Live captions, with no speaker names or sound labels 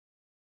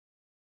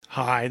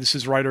Hi, this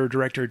is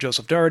writer-director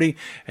Joseph Doherty,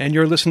 and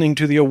you're listening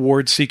to the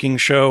award-seeking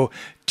show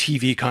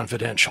TV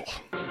Confidential.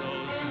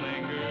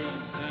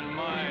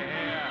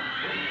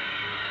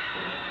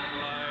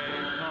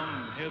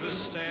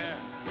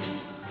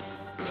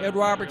 Ed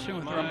Robertson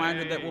with a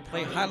reminder that we'll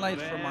play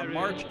highlights from our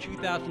March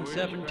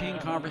 2017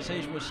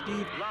 conversation with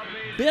Steve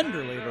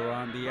Bender later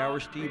on the hour.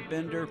 Steve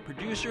Bender,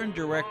 producer and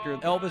director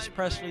of Elvis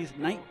Presley's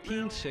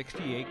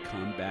 1968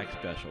 comeback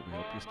special. We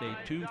hope you stay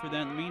tuned for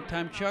that. In the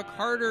meantime, Chuck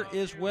Harder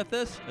is with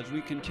us as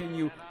we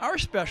continue our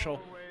special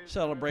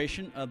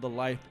celebration of the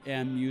life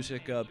and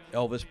music of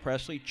Elvis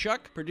Presley.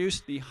 Chuck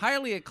produced the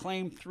highly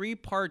acclaimed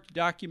 3-part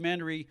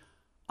documentary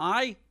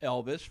I,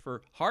 Elvis,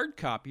 for hard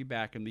copy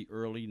back in the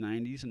early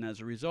 90s, and as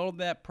a result of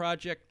that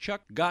project,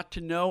 Chuck got to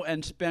know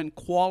and spend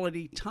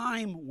quality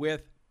time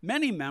with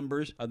many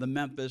members of the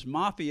Memphis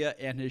Mafia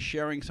and is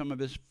sharing some of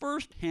his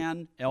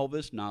first-hand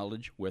Elvis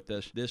knowledge with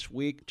us this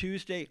week.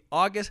 Tuesday,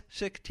 August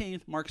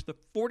 16th, marks the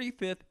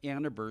 45th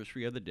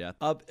anniversary of the death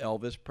of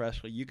Elvis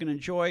Presley. You can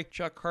enjoy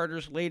Chuck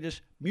Harder's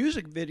latest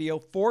music video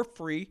for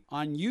free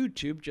on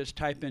YouTube. Just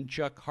type in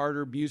Chuck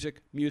Harder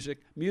music, music,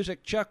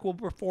 music. Chuck will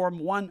perform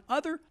one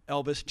other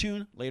Elvis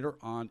tune later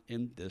on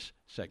in this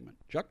segment.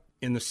 Chuck?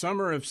 In the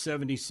summer of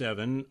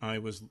 77, I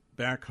was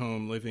back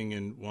home living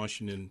in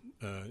Washington,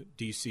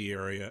 D.C.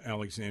 area,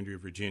 Alexandria,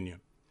 Virginia.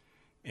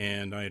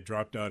 And I had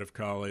dropped out of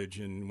college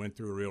and went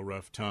through a real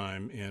rough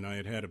time, and I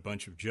had had a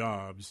bunch of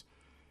jobs.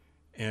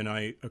 And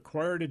I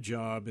acquired a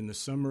job in the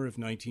summer of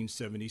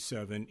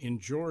 1977 in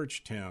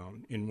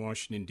Georgetown in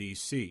Washington,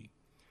 D.C.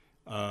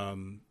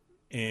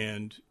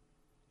 And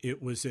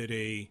it was at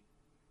a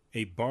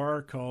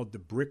bar called the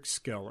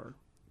Brickskeller.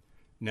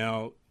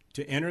 Now,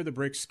 to enter the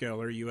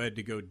Brickskeller, you had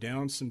to go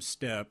down some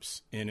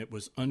steps, and it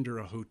was under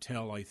a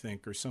hotel, I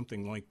think, or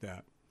something like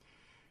that.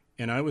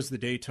 And I was the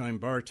daytime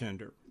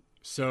bartender.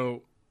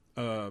 So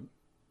what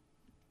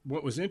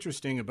was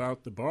interesting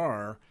about the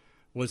bar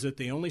was that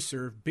they only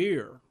served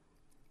beer.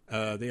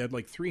 They had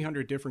like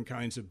 300 different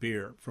kinds of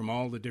beer from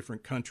all the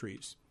different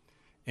countries.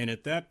 And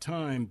at that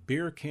time,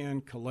 beer can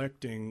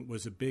collecting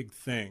was a big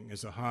thing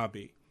as a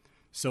hobby.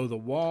 So the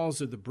walls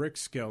of the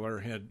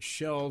Brickskeller had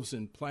shelves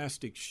and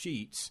plastic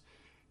sheets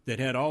that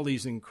had all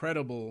these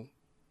incredible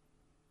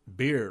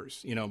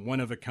beers, you know, one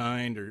of a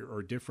kind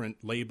or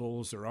different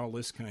labels or all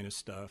this kind of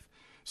stuff.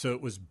 So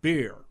it was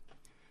beer.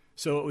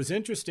 So what was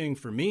interesting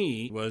for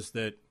me was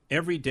that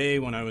every day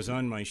when I was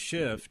on my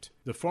shift,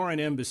 the foreign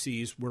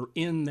embassies were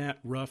in that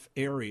rough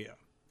area.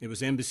 It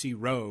was Embassy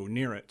Row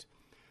near it.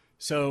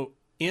 So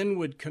in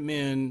would come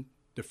in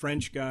the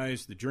French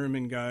guys, the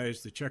German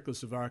guys, the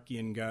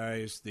Czechoslovakian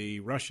guys, the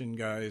Russian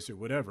guys or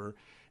whatever,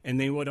 and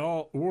they would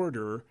all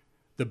order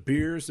the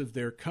beers of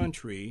their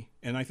country,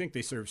 and I think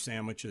they served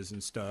sandwiches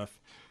and stuff.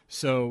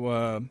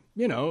 So,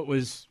 it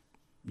was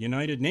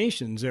United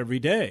Nations every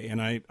day,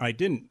 and I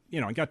didn't,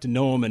 I got to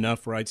know them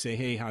enough where I'd say,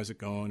 hey, how's it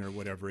going, or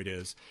whatever it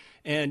is.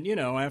 And,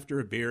 after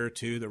a beer or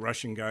two, the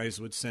Russian guys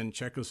would send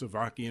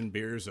Czechoslovakian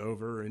beers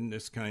over and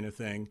this kind of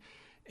thing.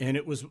 And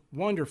it was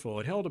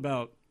wonderful. It held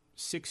about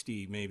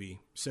 60,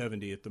 maybe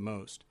 70 at the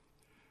most.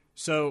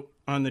 So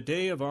on the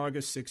day of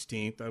August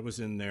 16th, I was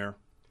in there,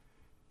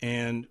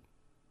 and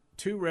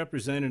 2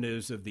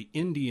 representatives of the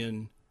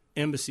Indian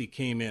embassy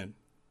came in,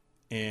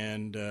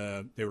 and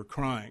they were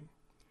crying.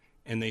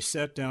 And they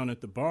sat down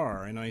at the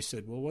bar, and I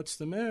said, well, what's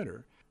the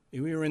matter?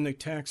 We were in the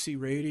taxi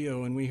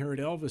radio, and we heard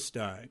Elvis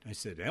died. I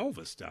said,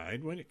 Elvis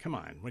died? Come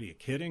on, what are you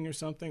kidding or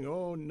something?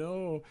 Oh,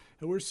 no,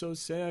 we're so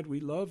sad. We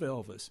love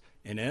Elvis.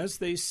 And as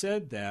they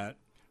said that,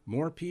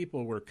 more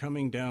people were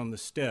coming down the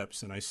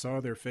steps, and I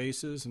saw their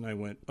faces, and I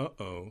went,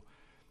 uh-oh.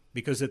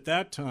 Because at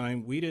that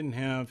time, we didn't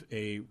have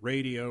a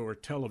radio or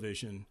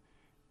television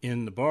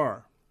in the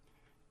bar.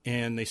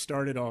 And they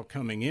started all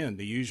coming in,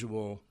 the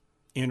usual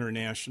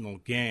international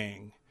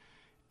gang.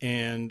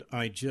 And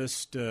I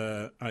just,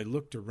 I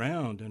looked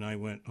around and I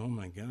went, oh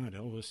my God,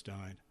 Elvis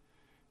died.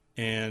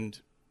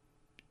 And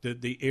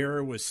the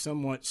air was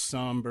somewhat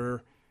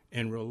somber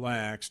and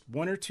relaxed.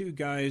 1 or 2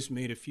 guys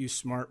made a few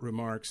smart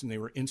remarks and they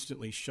were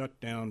instantly shut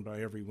down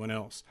by everyone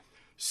else.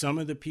 Some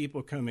of the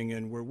people coming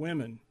in were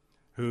women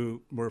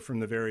who were from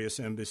the various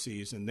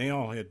embassies, and they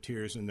all had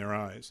tears in their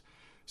eyes.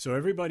 So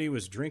everybody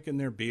was drinking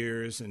their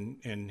beers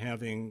and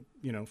having,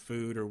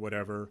 food or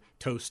whatever,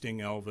 toasting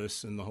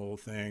Elvis and the whole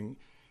thing.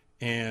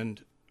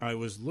 And I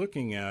was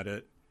looking at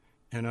it,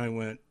 and I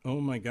went,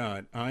 oh, my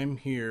God, I'm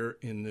here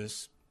in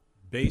this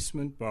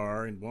basement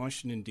bar in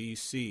Washington,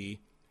 D.C.,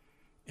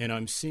 and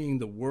I'm seeing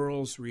the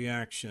world's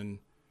reaction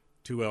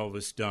to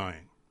Elvis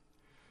dying.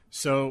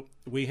 So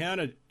we had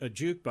a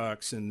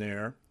jukebox in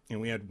there, and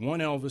we had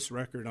one Elvis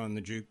record on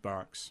the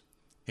jukebox,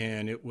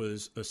 and it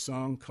was a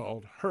song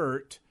called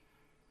Hurt,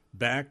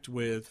 backed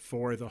with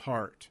For the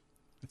Heart.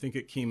 I think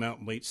it came out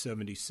in late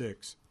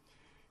 76.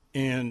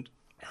 And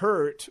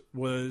Hurt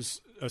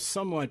was a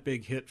somewhat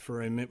big hit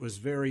for him. It was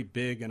very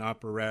big and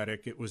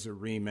operatic. It was a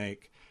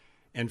remake.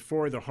 And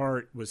For the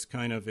Heart was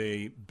kind of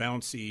a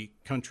bouncy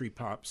country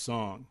pop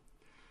song.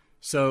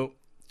 So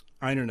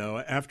I don't know,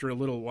 after a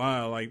little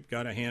while, I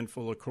got a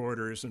handful of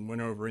quarters and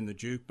went over in the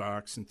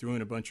jukebox and threw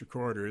in a bunch of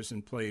quarters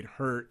and played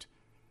Hurt.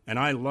 And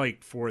I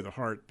liked For the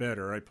Heart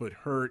better. I put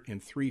Hurt in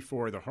 3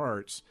 For the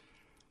Hearts.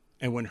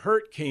 And when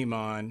Hurt came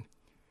on,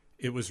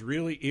 it was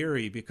really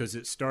eerie because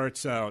it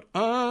starts out,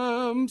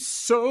 I'm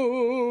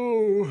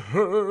so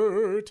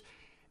hurt.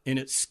 And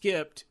it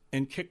skipped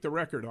and kicked the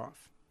record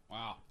off.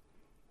 Wow.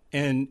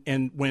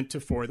 And went to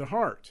For the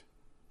Heart.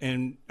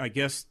 And I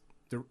guess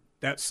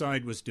that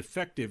side was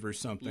defective or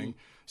something.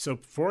 So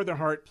For the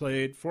Heart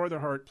played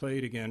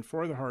again,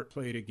 For the Heart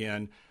played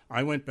again.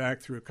 I went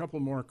back through a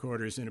couple more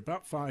quarters in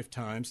about 5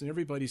 times, and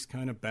everybody's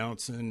kind of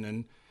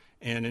bouncing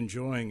and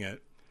enjoying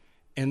it.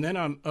 And then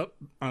I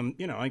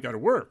got to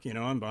work.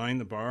 I'm behind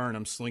the bar and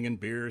I'm slinging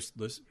beers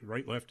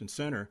right, left, and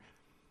center.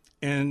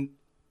 And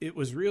it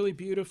was really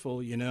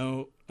beautiful.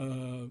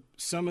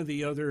 Some of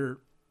the other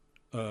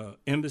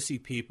embassy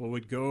people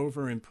would go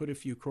over and put a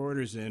few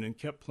quarters in and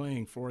kept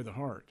playing For the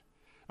Heart.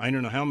 I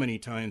don't know how many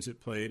times it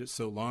played. It's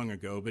so long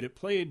ago, but it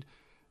played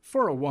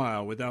for a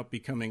while without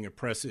becoming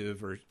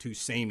oppressive or too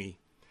samey.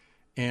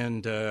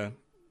 And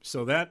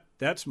so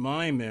that's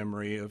my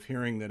memory of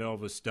hearing that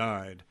Elvis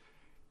died.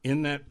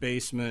 In that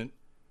basement,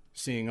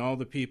 seeing all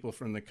the people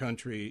from the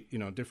country,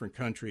 different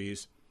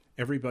countries,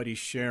 everybody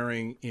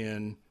sharing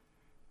in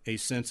a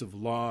sense of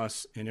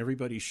loss, and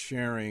everybody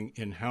sharing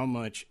in how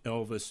much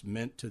Elvis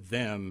meant to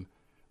them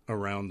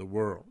around the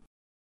world.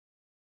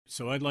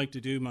 So I'd like to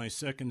do my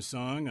second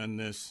song on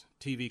this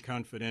TV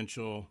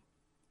Confidential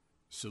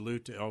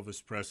salute to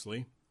Elvis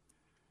Presley.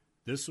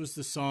 This was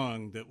the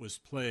song that was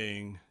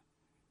playing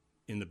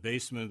in the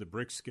basement of the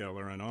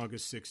Brickskeller on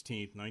August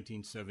 16th,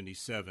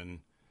 1977,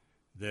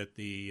 that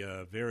the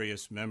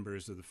various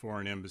members of the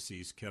foreign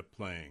embassies kept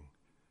playing.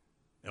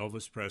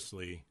 Elvis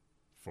Presley,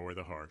 For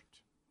the Heart.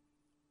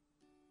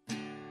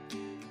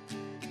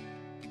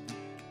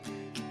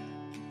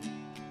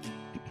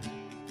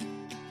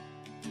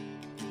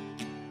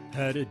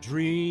 Had a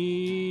dream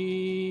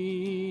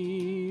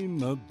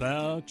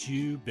about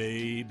you,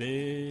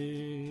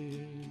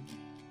 baby.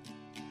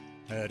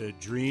 Had a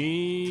dream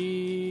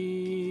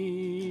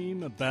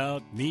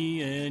about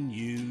me and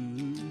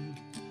you.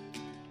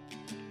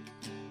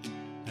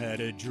 Had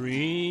a dream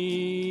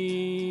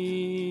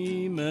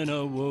and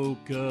I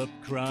woke up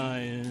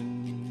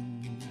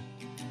crying.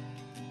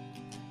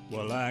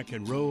 Well, I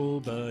can roll,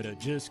 but I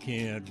just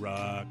can't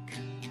rock.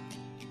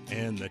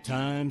 And the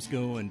time's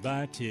going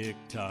by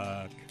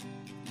tick-tock.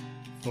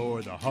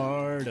 For the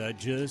heart, I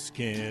just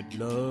can't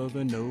love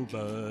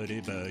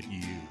nobody but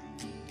you.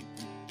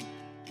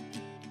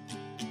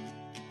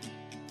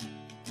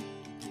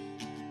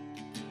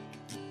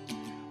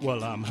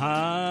 Well, I'm high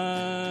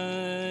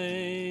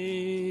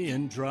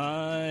and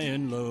dry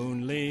and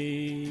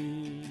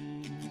lonely,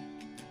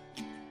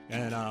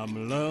 and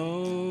I'm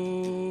lonely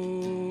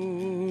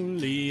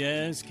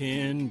as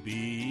can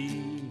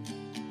be.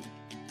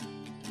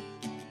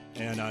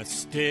 And I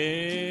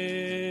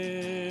stare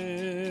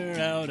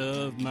out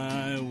of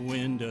my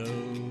window.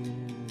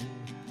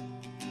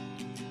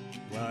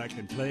 Well, I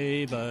can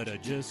play, but I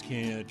just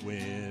can't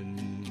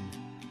win.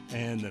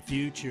 And the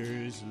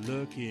future's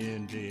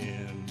looking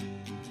dim.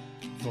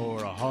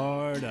 For a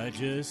heart, I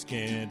just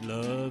can't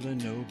love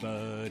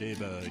nobody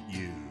but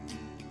you.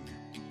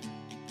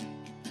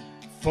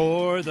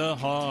 For the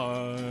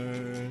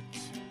heart,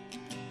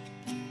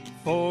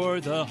 for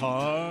the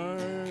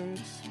heart.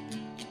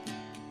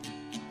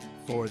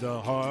 For the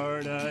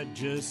heart, I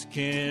just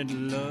can't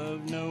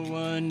love no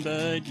one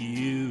but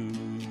you.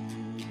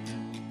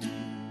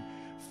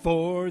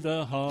 For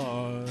the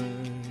heart,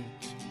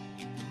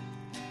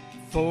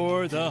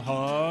 for the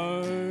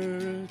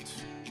heart,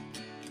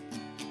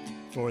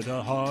 for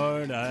the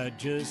heart, I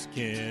just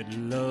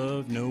can't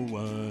love no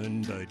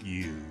one but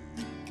you.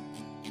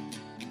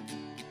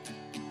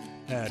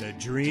 Had a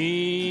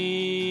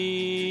dream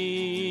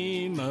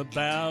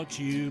about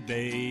you,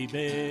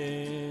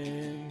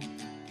 baby.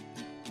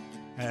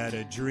 Had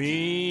a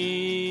dream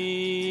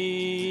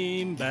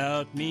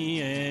about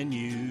me and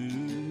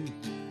you.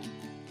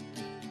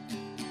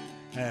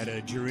 Had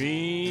a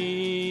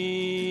dream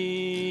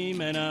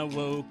and I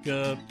woke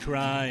up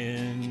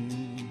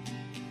crying.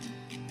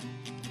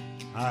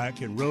 I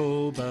can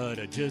roll, but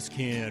I just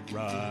can't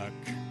rock.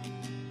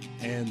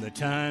 And the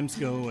time's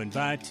going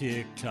by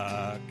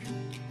tick-tock.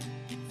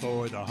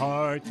 For the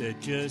heart that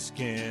just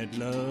can't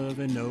love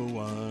no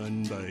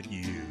one but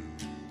you.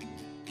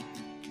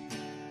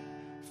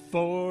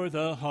 For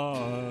the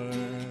heart,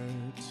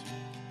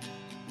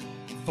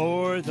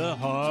 for the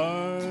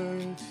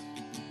heart,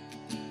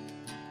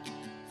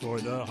 for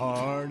the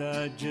heart,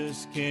 I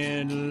just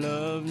can't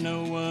love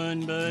no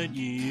one but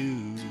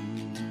you.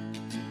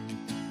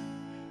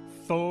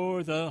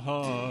 For the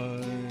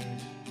heart,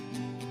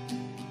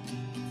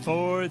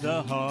 for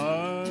the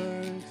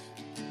heart,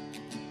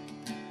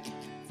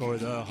 for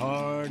the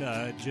heart,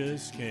 I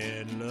just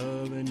can't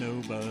love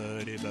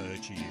nobody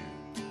but you.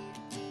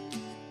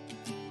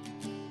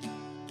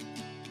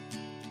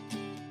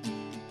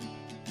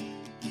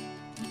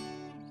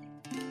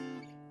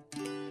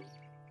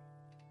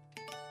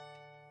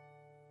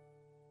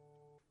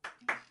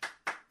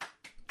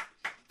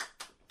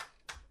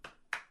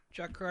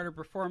 Chuck Carter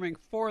performing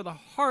For the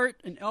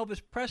Heart, an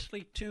Elvis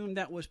Presley tune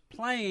that was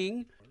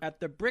playing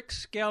at the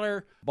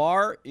Brickskeller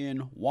Bar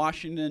in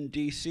Washington,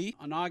 D.C.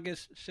 on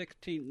August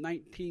 16,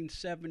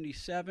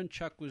 1977.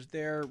 Chuck was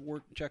there.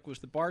 Chuck was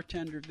the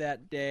bartender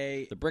that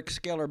day. The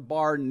Brickskeller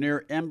Bar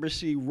near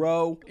Embassy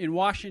Row in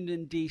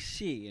Washington,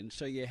 D.C. And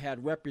so you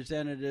had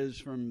representatives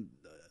from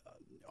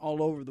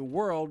all over the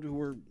world who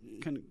were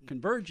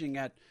converging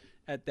at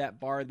that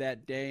bar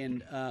that day.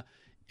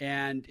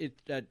 And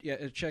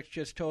Chuck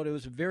just told it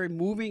was a very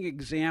moving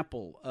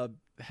example of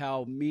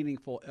how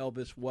meaningful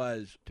Elvis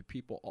was to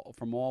people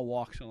from all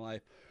walks of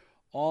life,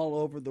 all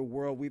over the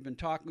world. We've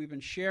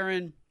been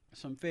sharing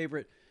some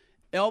favorite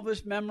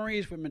Elvis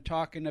memories. We've been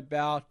talking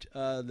about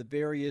the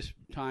various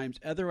times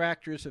other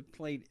actors have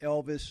played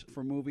Elvis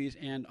for movies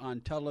and on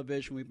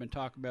television. We've been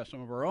talking about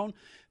some of our own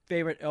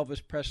favorite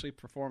Elvis Presley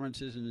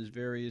performances in his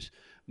various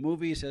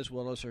movies, as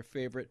well as our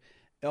favorite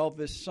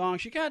Elvis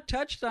songs. You kind of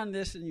touched on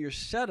this in your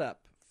setup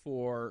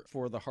for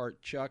the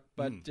Heart, Chuck,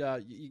 but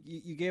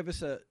you gave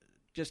us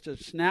just a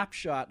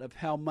snapshot of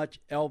how much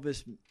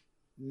Elvis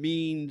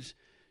means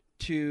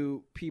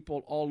to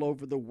people all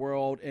over the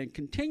world and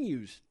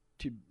continues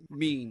to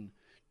mean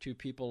to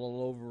people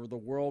all over the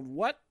world.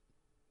 What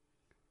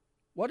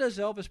does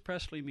Elvis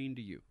Presley mean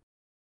to you?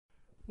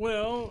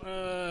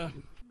 Well,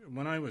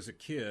 when I was a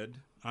kid,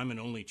 I'm an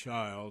only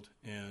child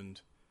and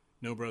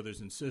no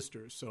brothers and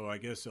sisters, so I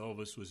guess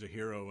Elvis was a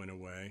hero in a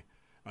way.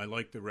 I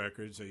liked the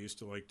records. I used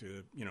to like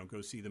to,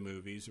 go see the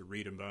movies or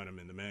read about him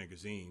in the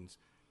magazines.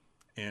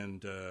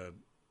 And,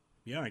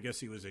 I guess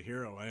he was a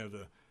hero. I have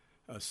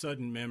a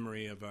sudden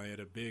memory of I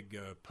had a big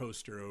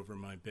poster over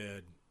my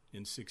bed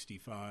in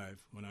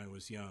 '65 when I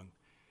was young.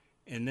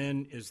 And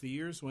then as the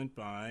years went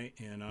by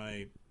and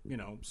I,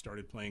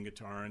 started playing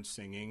guitar and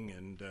singing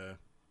and,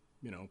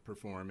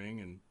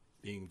 performing and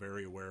being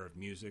very aware of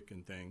music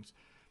and things,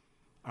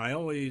 I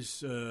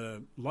always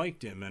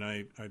liked him, and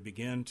I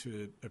began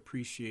to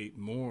appreciate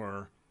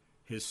more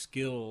his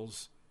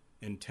skills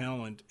and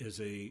talent as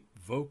a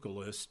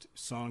vocalist,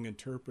 song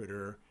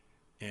interpreter,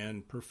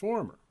 and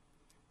performer.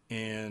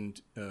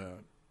 And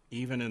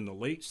even in the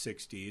late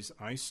 60s,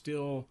 I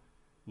still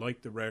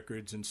liked the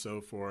records and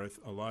so forth.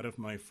 A lot of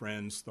my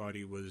friends thought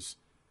he was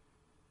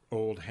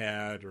old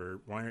hat,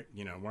 or why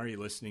are you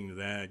listening to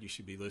that? You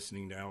should be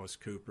listening to Alice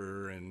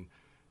Cooper and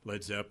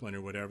Led Zeppelin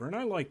or whatever. And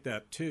I liked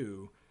that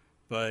too.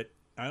 But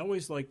I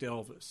always liked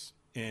Elvis,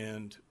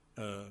 and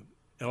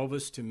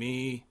Elvis to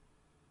me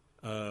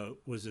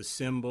was a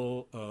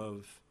symbol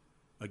of,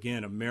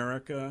 again,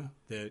 America,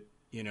 that,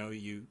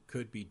 you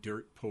could be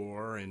dirt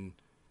poor and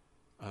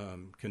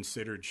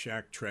considered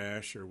shack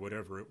trash or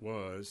whatever it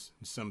was.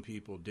 And some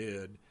people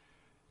did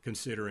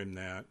consider him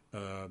that.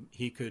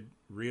 He could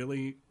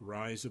really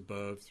rise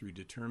above through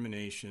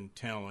determination,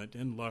 talent,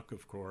 and luck,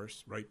 of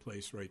course, right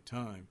place, right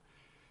time.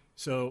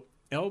 So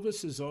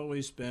Elvis has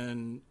always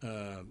been,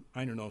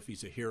 I don't know if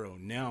he's a hero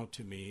now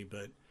to me,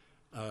 but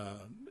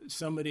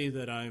somebody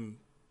that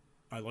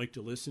I like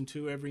to listen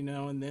to every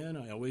now and then.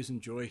 I always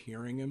enjoy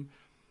hearing him.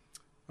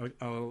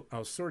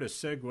 I'll sort of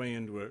segue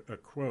into a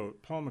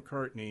quote. Paul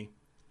McCartney,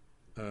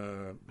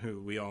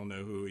 who we all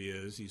know who he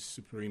is, he's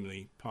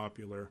supremely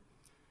popular.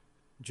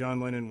 John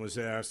Lennon was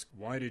asked,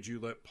 why did you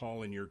let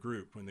Paul in your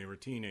group when they were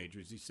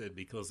teenagers? He said,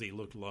 because he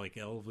looked like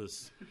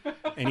Elvis.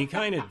 And he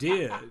kind of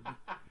did.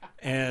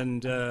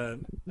 And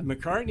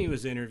McCartney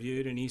was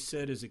interviewed, and he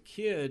said as a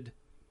kid,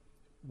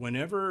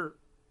 whenever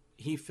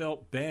he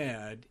felt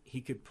bad,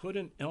 he could put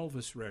an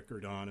Elvis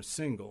record on, a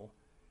single,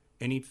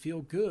 and he'd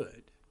feel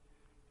good.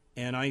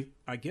 And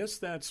I guess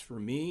that's for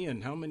me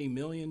and how many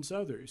millions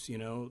others.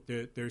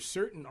 There's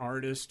certain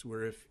artists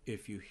where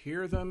if you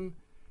hear them,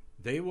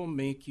 they will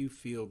make you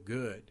feel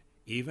good.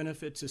 Even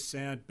if it's a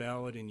sad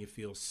ballad and you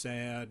feel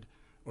sad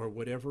or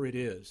whatever it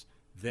is,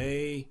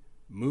 they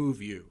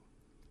move you.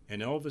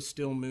 And Elvis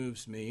still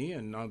moves me,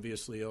 and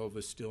obviously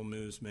Elvis still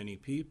moves many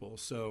people.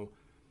 So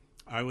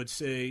I would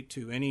say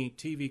to any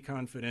TV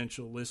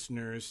Confidential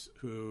listeners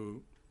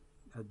who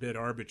are a bit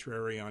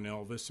arbitrary on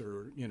Elvis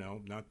or,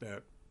 not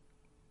that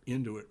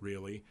into it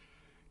really,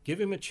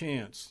 give him a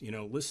chance.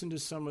 Listen to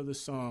some of the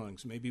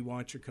songs, maybe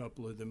watch a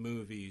couple of the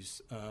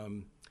movies.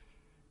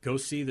 Go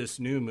see this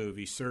new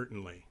movie,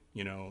 certainly.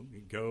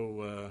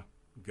 Go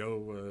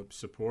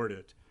support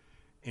it.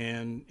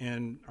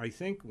 And I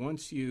think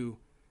once you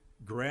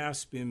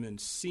grasp him and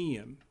see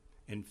him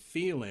and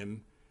feel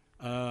him,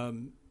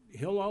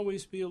 he'll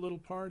always be a little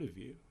part of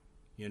you,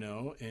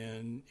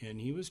 and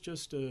he was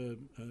just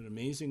an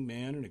amazing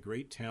man and a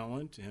great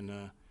talent,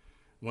 and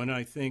when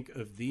I think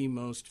of the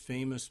most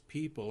famous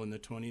people in the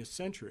 20th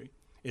century.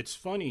 It's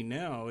funny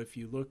now, if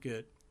you look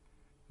at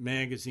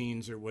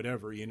magazines or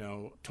whatever,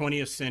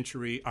 20th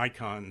century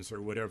icons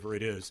or whatever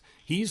it is,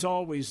 he's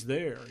always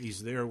there.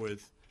 He's there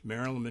with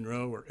Marilyn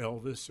Monroe or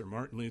Elvis or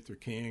Martin Luther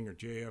King or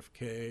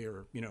JFK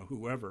or,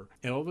 whoever.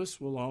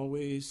 Elvis will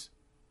always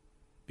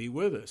be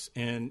with us.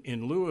 And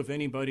in lieu of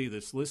anybody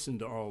that's listened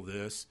to all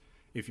this,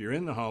 if you're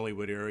in the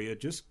Hollywood area,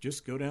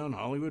 just go down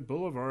Hollywood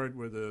Boulevard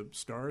where the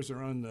stars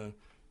are on the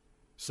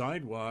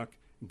sidewalk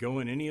Go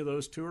in any of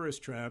those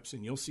tourist traps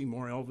and you'll see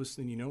more Elvis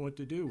than you know what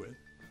to do with.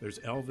 There's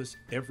Elvis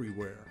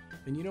everywhere.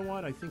 And you know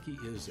what? I think he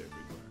is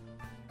everywhere.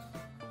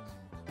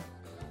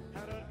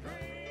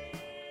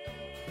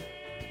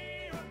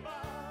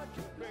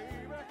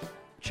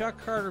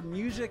 Chuck Carter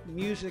Music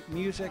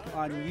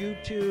on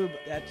YouTube.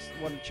 That's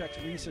one of Chuck's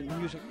recent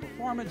music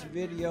performance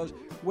videos,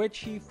 which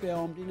he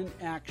filmed in an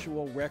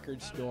actual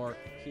record store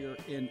here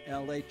in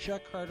L.A.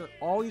 Chuck Carter,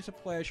 always a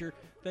pleasure.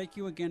 Thank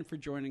you again for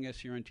joining us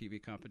here on TV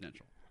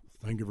Confidential.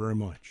 Thank you very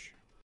much.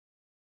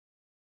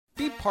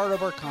 Be part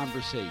of our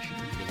conversation.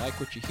 If you like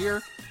what you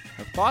hear,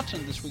 have thoughts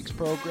on this week's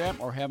program,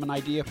 or have an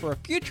idea for a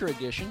future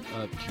edition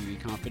of TV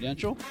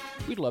Confidential,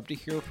 we'd love to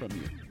hear from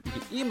you. You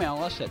can email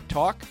us at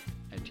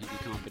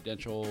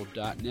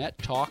talk@tvconfidential.net,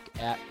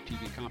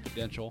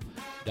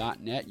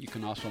 talk@tvconfidential.net. You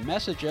can also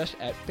message us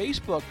at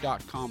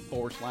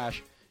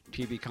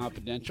facebook.com/TV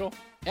Confidential,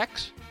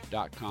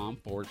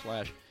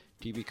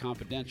 x.com/TV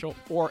Confidential,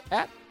 or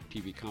at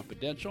TV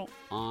Confidential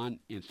on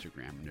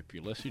Instagram. And if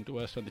you're listening to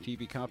us on the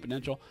TV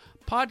Confidential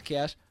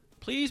podcast,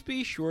 please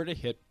be sure to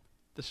hit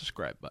the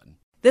subscribe button.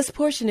 This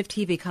portion of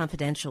TV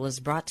Confidential is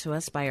brought to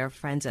us by our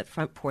friends at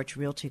Front Porch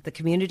Realty, the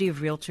community of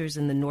realtors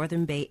in the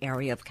Northern Bay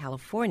area of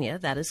California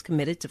that is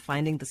committed to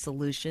finding the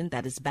solution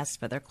that is best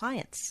for their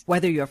clients.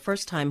 Whether you're a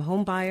first-time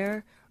home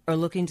buyer or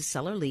looking to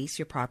sell or lease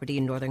your property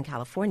in Northern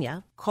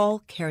California, call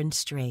Karen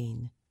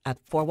Strain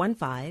at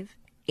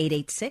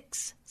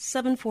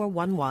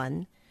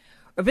 415-886-7411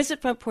 or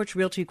visit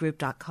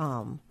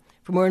frontporchrealtygroup.com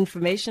for more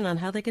information on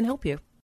how they can help you.